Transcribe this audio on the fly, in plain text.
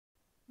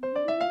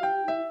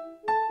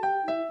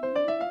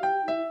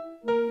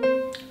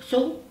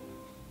So?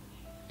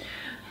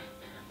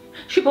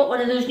 She bought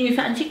one of those new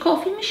fancy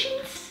coffee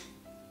machines.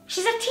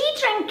 She's a tea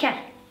drinker.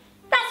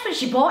 That's what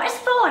she bought us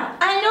for.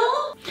 I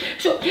know.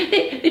 So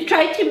they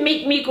tried to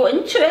make me go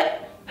into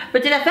it.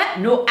 But did I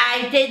fit? No,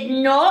 I did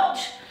not.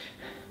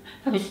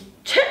 I was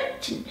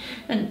tipped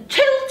and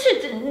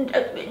tilted and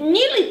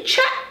nearly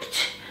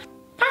chipped.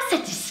 That's a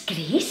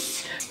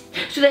disgrace.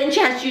 So then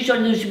she has to use one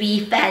of those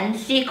wee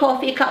fancy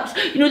coffee cups.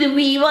 You know, the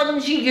wee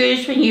ones you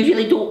use when you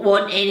really don't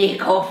want any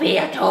coffee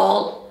at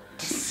all.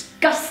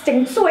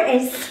 Disgusting, so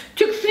it is.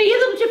 Took 3 of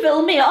them to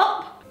fill me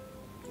up.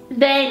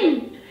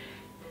 Then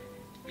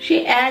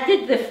she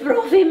added the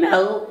frothy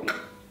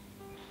milk.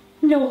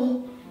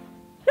 No.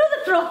 Not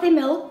the frothy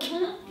milk.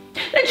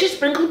 Then she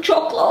sprinkled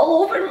chocolate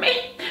all over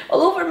me.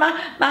 All over my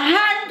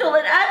handle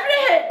and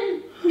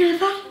everything.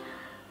 Never.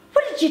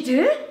 What did you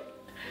do?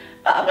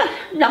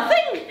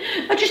 Nothing.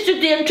 I just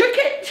stood there and took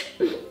it.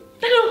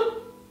 I know.